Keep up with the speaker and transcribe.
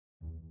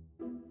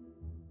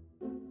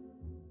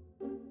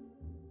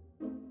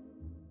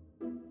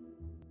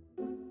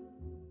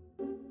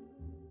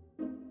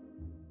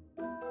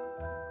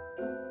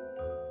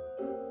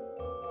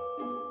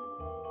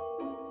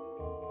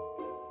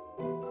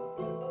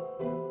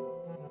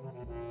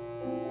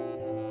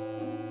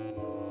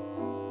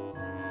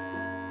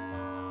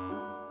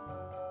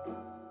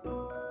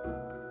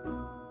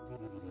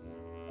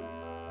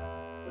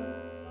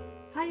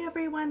Hi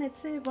everyone,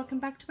 it's Siv. Welcome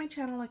back to my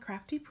channel, A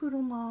Crafty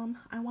Poodle Mom.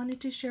 I wanted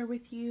to share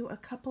with you a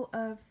couple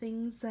of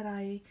things that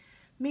I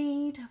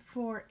made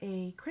for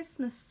a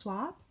Christmas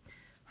swap.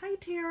 Hi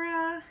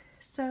Tara!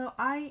 So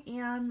I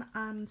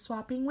am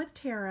swapping with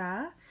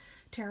Tara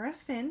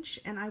Finch,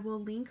 and I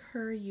will link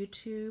her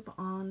YouTube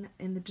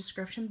in the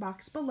description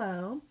box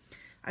below.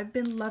 I've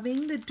been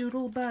loving the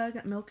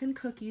Doodlebug Milk and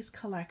Cookies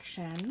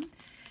collection,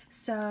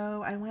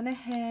 so I went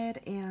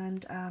ahead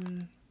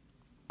and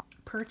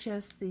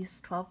purchased this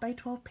 12 by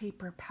 12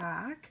 paper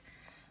pack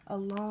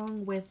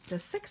along with the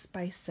 6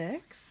 by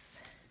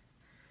 6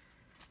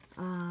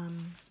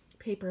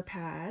 paper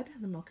pad,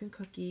 the Milk and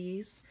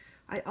Cookies.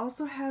 I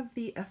also have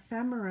the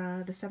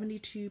ephemera, the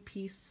 72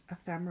 piece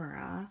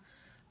ephemera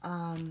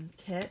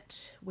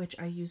kit, which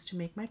I used to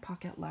make my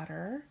pocket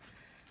letter.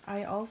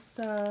 I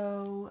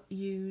also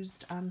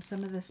used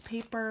some of this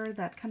paper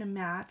that kind of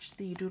matched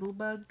the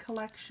Doodlebug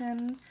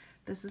collection.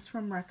 This is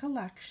from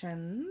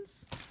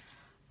Recollections.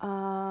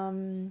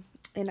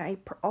 And I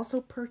also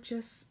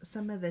purchased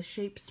some of the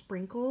shape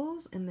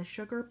sprinkles in the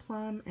Sugar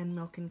Plum and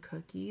Milk and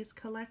Cookies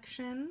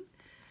collection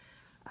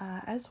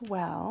as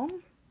well.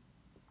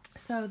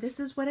 So this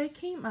is what I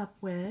came up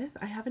with.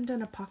 I haven't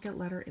done a pocket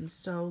letter in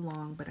so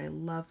long, but I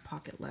love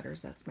pocket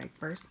letters. That's my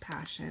first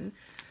passion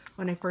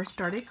when I first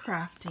started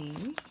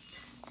crafting.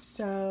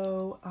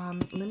 So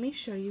let me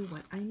show you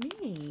what I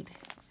made.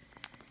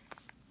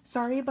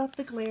 Sorry about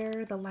the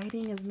glare. The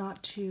lighting is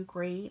not too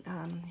great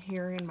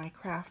here in my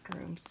craft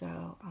room,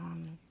 so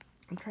I'm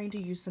trying to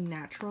use some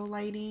natural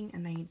lighting,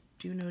 and I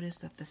do notice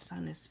that the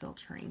sun is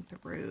filtering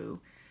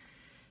through.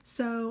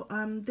 So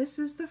this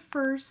is the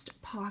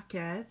first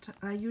pocket.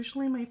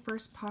 Usually my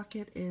first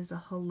pocket is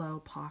a hello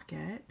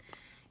pocket,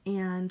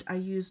 and I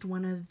used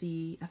one of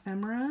the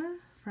ephemera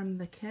from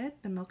the kit,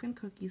 the Milk and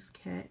Cookies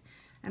kit,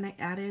 and I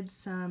added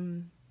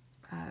some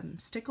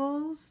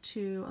stickles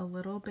to a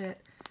little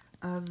bit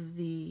of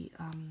the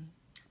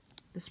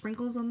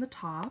sprinkles on the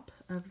top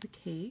of the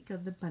cake,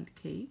 of the bundt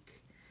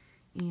cake.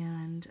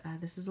 And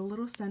this is a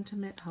little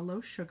sentiment hello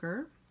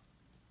sugar.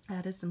 I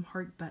added some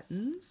heart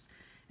buttons,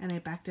 and I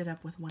backed it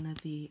up with one of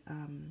the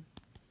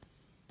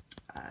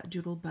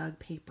Doodlebug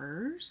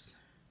papers.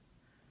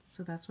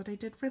 So that's what I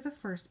did for the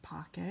first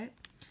pocket.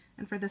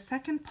 And for the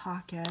second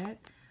pocket,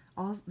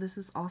 this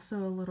is also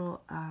a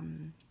little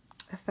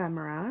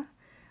ephemera.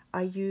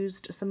 I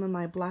used some of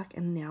my black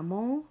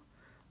enamel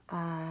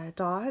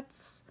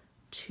dots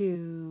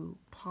to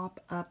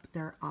pop up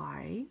their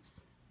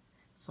eyes.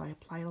 So I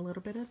applied a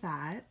little bit of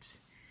that.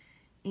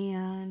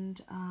 And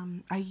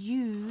I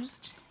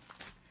used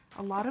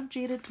a lot of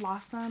Jaded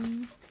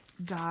Blossom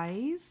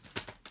dies.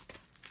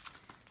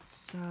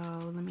 So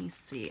let me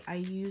see. I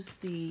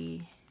used the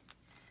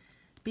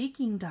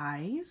baking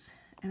dies,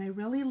 and I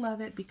really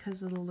love it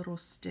because of the little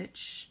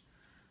stitch.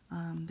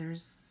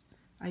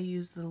 I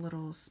used the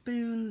little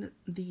spoon,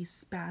 the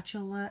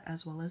spatula,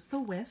 as well as the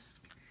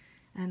whisk,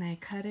 and I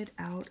cut it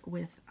out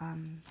with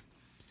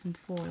some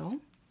foil.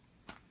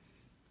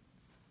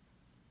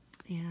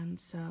 And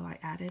so I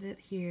added it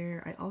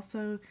here. I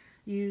also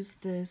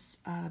used this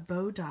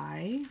bow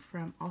die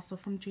also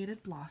from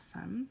Jaded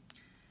Blossom,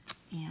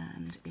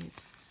 and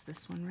it's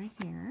this one right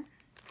here.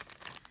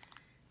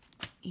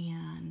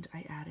 And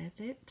I added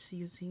it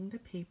using the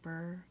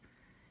paper.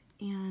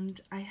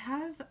 And I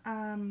have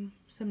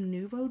some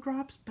Nouveau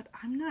drops, but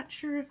I'm not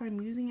sure if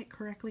I'm using it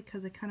correctly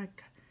because it kind of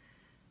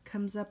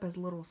comes up as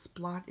little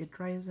it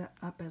dries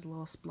up as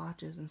little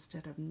splotches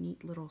instead of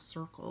neat little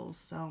circles.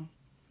 So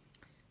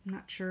I'm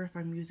not sure if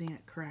I'm using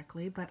it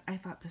correctly, but I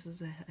thought this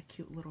is a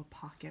cute little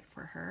pocket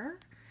for her.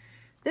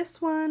 This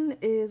one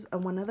is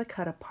one of the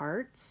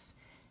cut-aparts,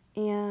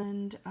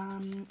 and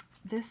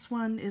this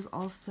one is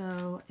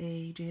also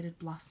a Jaded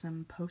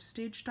Blossom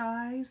postage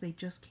dies. They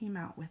just came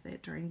out with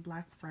it during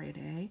Black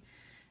Friday,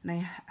 and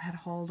I had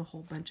hauled a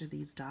whole bunch of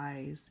these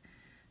dies.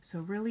 So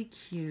really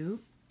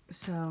cute.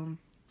 So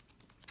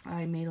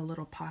I made a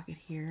little pocket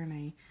here, and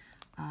I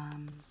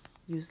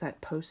used that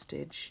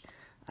postage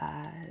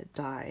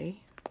die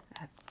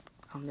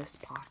on this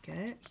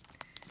pocket.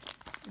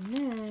 And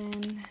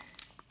then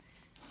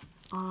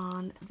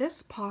on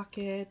this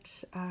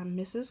pocket,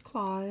 Mrs.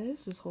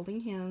 Claus is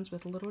holding hands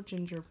with a little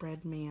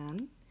gingerbread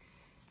man,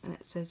 and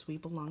it says "We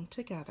belong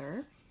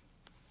together."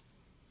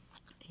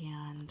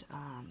 And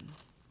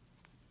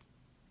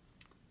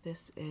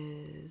this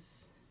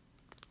is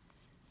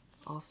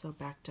also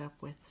backed up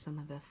with some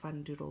of the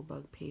fun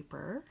Doodlebug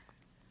paper.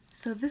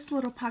 So this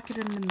little pocket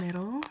in the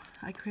middle,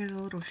 I created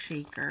a little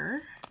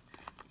shaker,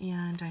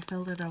 and I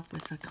filled it up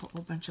with a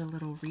whole bunch of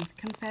little wreath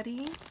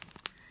confettis.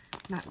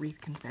 Not wreath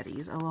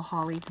confettis, a little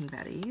holly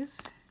confettis.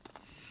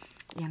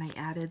 And I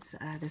added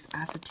this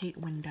acetate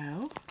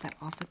window that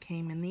also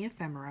came in the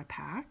ephemera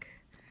pack.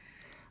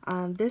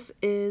 This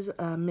is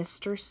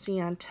Mr.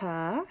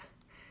 Santa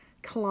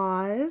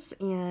Claus,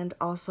 and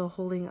also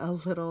holding a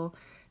little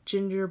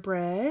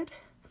gingerbread.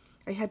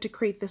 I had to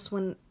create this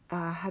one,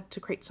 had to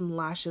create some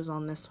lashes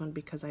on this one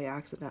because I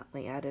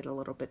accidentally added a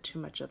little bit too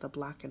much of the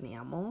black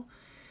enamel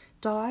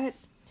dot.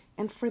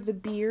 And for the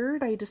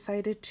beard, I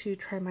decided to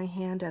try my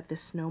hand at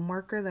this snow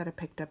marker that I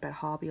picked up at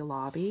Hobby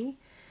Lobby.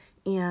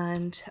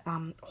 And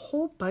a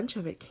whole bunch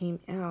of it came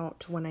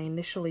out when I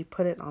initially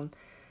put it on.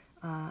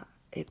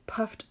 It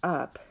puffed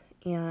up,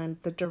 and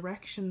the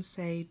directions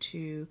say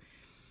to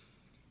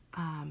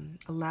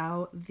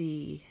allow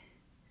the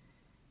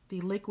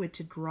liquid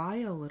to dry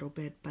a little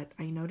bit, but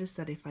I noticed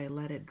that if I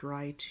let it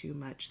dry too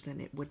much, then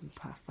it wouldn't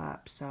puff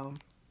up. So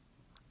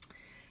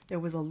there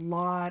was a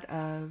lot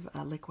of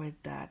liquid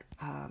that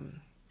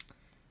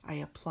I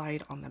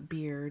applied on the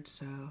beard,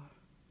 so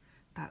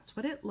that's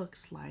what it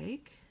looks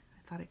like.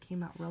 I thought it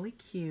came out really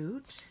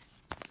cute.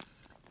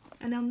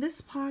 And on this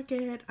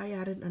pocket, I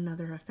added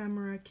another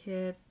ephemera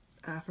kit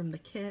from the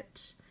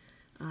kit.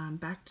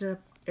 Backed up,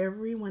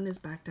 everyone is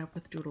backed up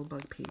with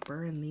Doodlebug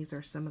paper, and these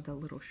are some of the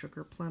little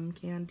sugar plum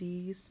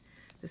candies,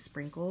 the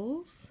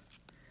sprinkles.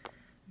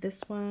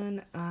 This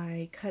one,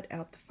 I cut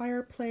out the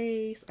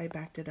fireplace. I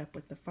backed it up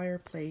with the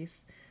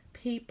fireplace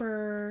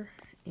paper,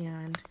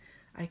 and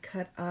I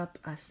cut up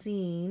a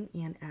scene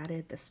and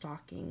added the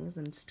stockings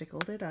and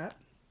stickled it up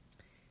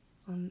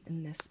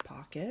in this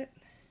pocket.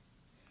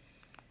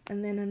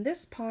 And then in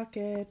this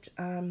pocket,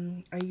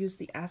 I used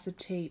the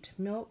acetate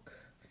milk,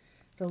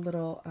 the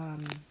little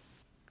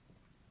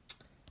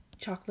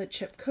chocolate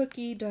chip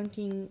cookie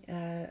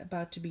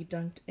about to be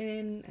dunked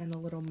in, and a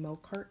little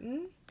milk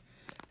carton.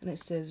 And it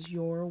says,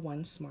 "Your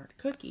one smart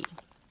cookie."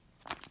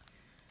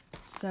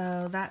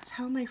 So that's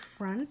how my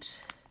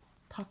front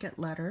pocket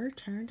letter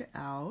turned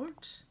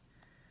out.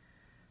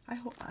 I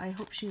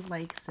hope she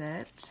likes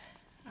it.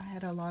 I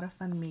had a lot of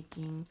fun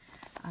making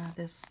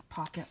this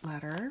pocket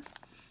letter.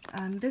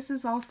 This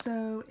is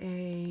also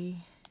a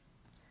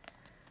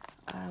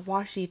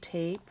washi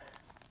tape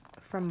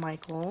from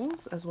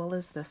Michaels, as well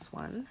as this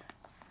one.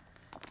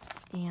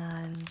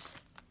 And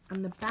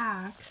on the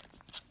back,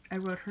 I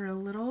wrote her a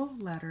little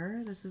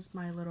letter. This is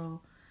my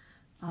little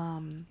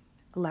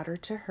letter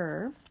to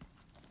her.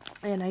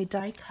 And I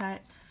die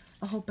cut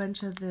a whole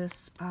bunch of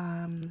this,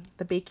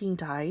 the baking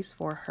dies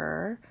for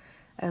her,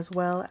 as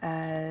well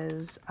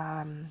as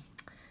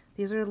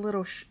these are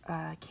little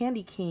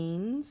candy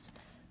canes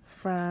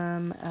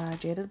from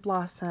Jaded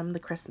Blossom, the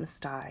Christmas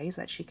dies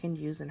that she can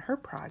use in her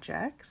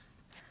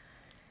projects.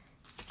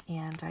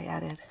 And I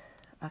added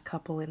a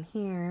couple in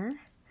here.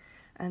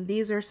 And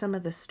these are some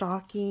of the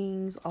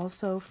stockings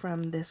also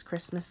from this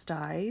Christmas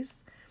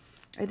dies.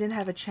 I didn't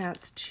have a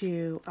chance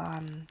to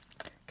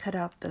cut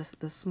out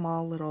the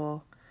small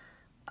little,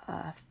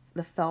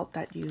 the felt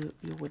that you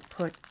would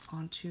put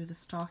onto the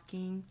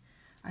stocking.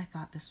 I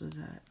thought this was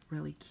a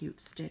really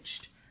cute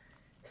stitched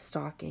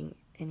stocking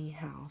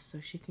anyhow, so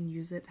she can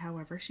use it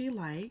however she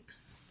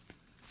likes.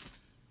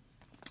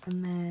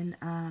 And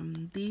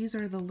then these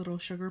are the little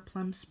sugar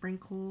plum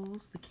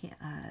sprinkles,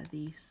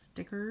 the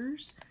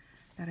stickers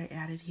that I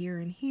added here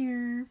and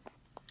here.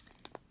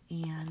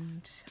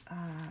 And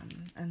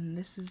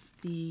this is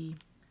the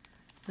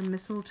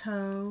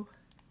mistletoe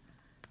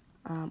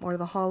or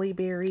the holly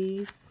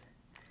berries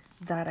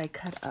that I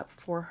cut up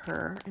for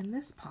her in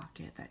this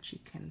pocket that she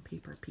can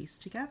paper piece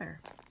together.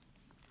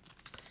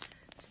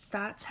 So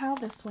that's how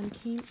this one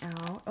came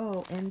out.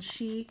 Oh, and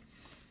she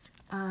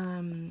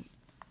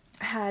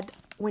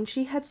when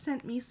she had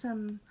sent me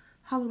some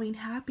Halloween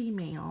Happy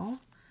mail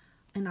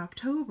in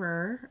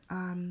October,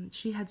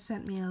 she had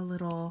sent me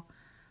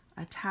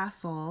a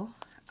tassel,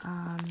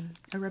 a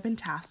ribbon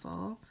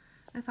tassel.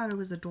 I thought it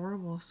was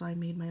adorable, so I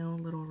made my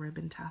own little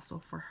ribbon tassel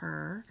for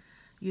her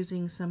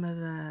using some of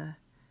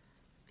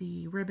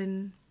the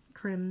ribbon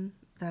trim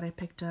that I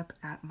picked up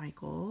at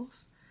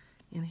Michaels.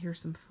 And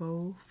here's some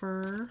faux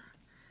fur,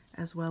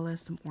 as well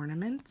as some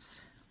ornament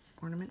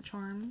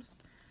charms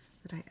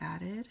that I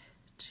added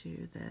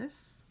to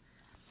this.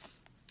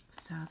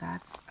 So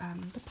that's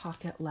the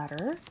pocket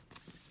letter.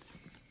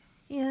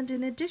 And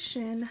in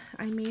addition,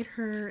 I made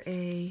her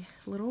a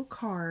little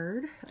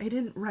card. I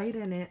didn't write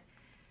in it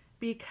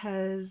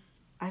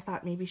because I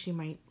thought maybe she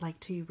might like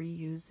to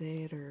reuse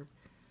it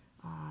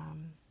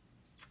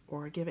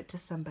or give it to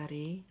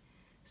somebody.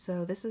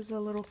 So this is a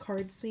little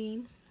card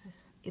scene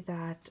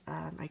that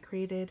I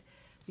created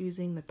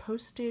using the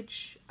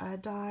postage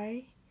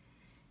die,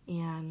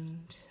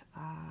 and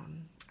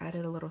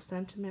added a little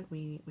sentiment.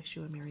 We wish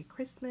you a Merry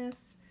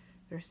Christmas.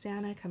 There's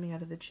Santa coming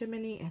out of the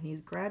chimney, and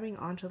he's grabbing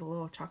onto the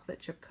little chocolate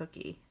chip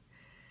cookie.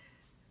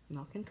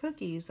 Milk and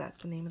Cookies,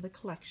 that's the name of the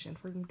collection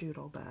from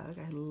Doodlebug.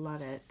 I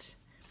love it.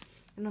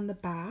 And on the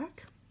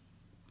back,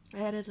 I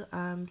added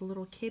the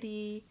little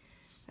kitty,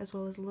 as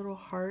well as a little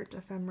heart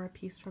ephemera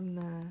piece from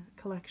the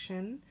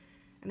collection.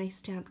 And I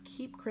stamped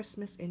 "Keep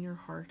Christmas in Your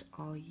Heart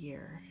All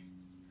Year."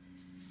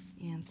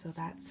 And so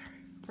that's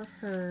for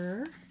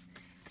her.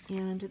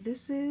 And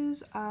this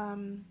is, I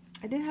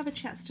didn't have a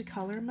chance to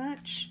color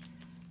much,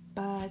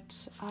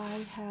 but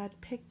I had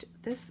picked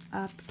this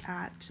up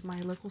at my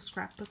local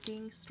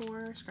scrapbooking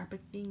store,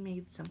 Scrapbooking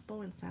Made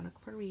Simple in Santa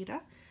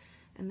Clarita.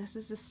 And this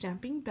is the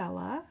Stamping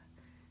Bella,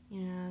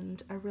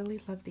 and I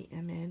really love the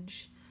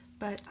image.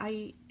 But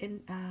I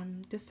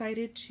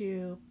decided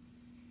to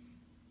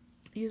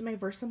use my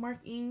Versamark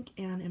ink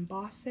and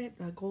emboss it,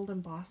 gold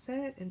emboss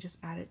it, and just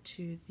add it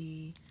to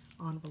the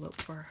envelope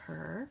for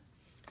her.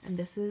 And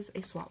this is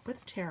a swap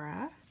with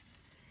Tara.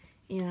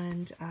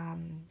 And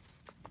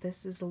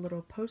this is a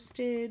little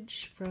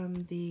postage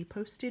from the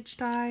postage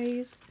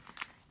dies.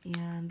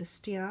 And the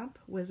stamp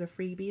was a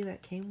freebie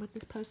that came with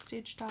the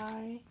postage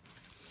die.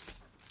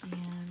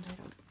 And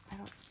I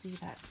don't see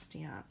that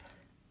stamp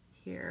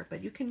here,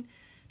 but you can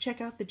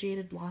check out the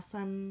Jaded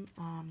Blossom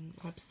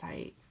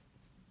website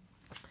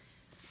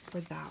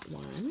for that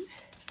one.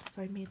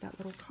 So I made that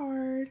little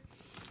card.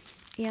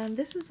 And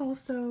this is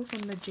also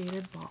from the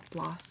Jaded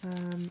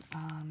Blossom.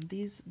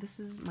 This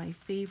is my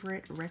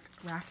favorite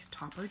rack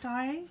topper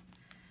die,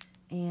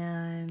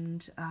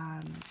 and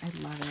I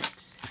love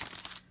it.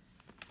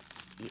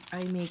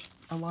 I make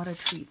a lot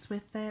of treats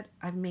with it.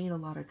 I've made a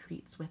lot of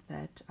treats with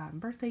it,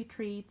 birthday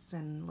treats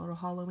and little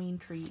Halloween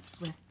treats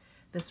with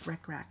this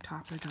rack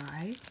topper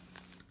die.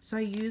 So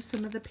I used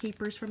some of the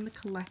papers from the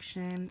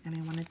collection, and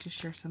I wanted to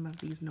share some of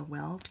these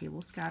Noel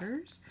table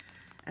scatters,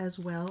 as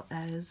well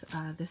as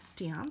this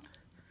stamp.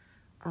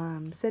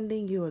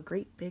 Sending you a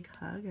great big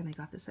hug, and I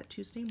got this at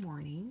Tuesday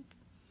morning.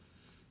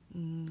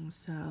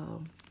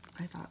 So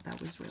I thought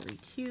that was really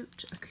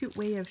cute. A cute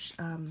way of,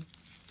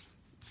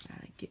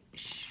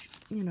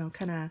 you know,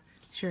 kind of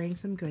sharing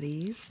some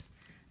goodies.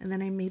 And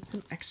then I made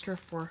some extra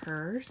for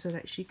her so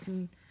that she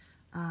can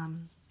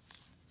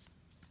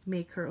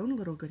make her own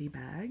little goodie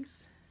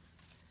bags.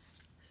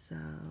 So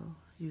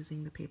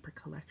using the paper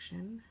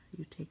collection,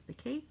 you take the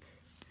cake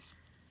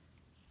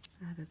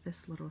out of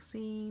this little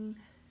scene,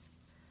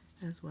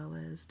 as well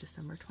as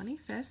December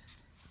 25th.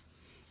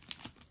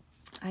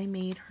 I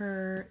made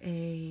her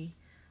a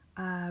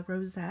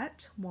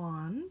rosette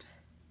wand,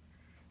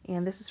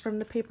 and this is from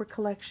the paper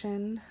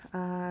collection.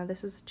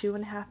 This is a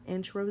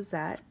 2.5-inch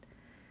rosette,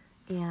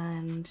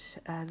 and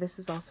this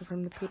is also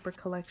from the paper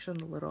collection,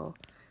 the little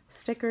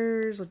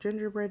stickers, a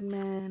gingerbread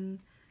men.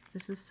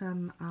 This is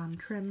some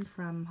trim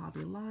from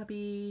Hobby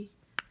Lobby,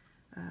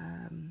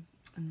 and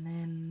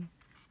then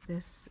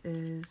this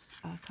is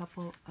a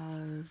couple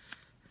of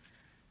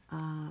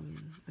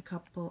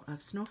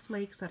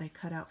snowflakes that I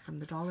cut out from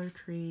the Dollar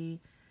Tree,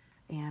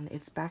 and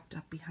it's backed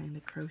up behind the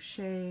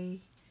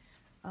crochet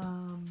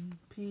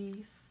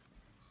piece.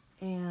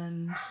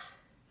 And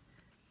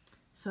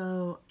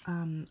so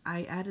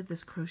I added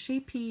this crochet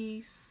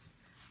piece,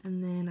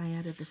 and then I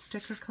added the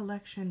sticker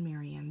collection,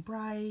 Marianne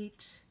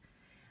Bright.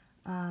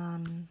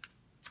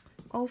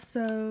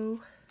 Also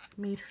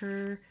made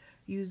her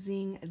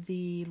using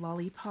the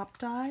lollipop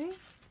die.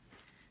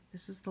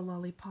 This is the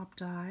lollipop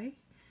die.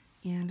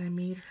 And I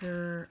made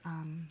her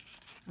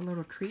a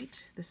little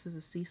treat. This is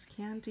a cease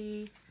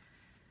candy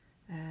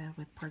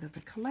with part of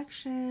the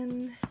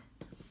collection.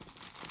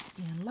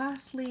 And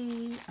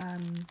lastly,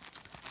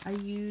 I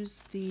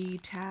used the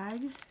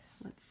tag.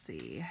 Let's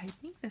see, I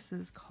think this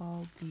is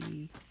called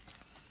the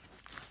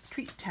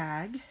treat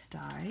tag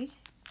die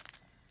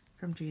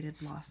from Jaded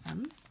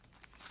Blossom.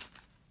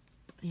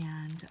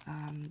 And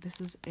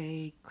this is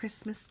a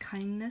Christmas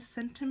kindness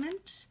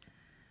sentiment.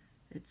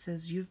 It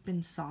says, "You've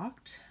been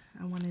socked."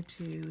 I wanted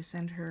to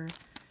send her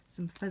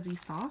some fuzzy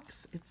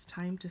socks. It's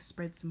time to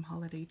spread some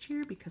holiday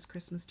cheer because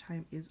Christmas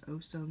time is oh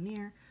so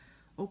near.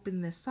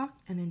 Open this sock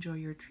and enjoy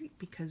your treat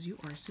because you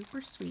are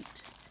super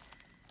sweet.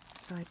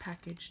 So I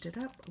packaged it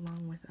up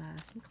along with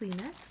some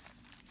Kleenex.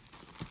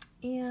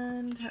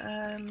 And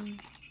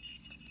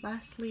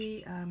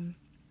lastly,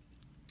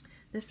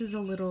 this is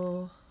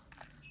a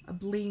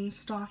bling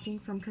stocking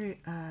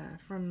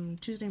from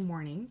Tuesday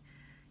morning.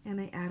 And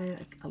I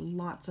added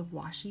lots of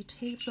washi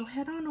tape. So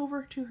head on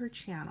over to her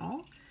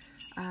channel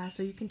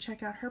so you can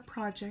check out her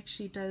project.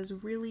 She does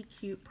really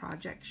cute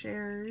project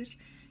shares.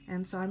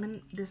 And so I'm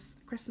in this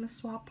Christmas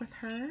swap with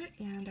her,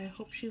 and I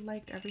hope she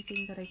liked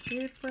everything that I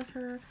created for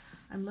her.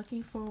 I'm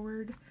looking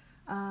forward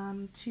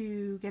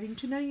to getting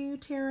to know you,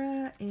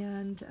 Tara,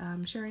 and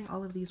sharing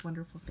all of these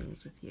wonderful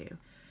things with you.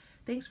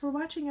 Thanks for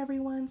watching,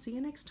 everyone. See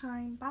you next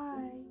time.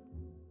 Bye.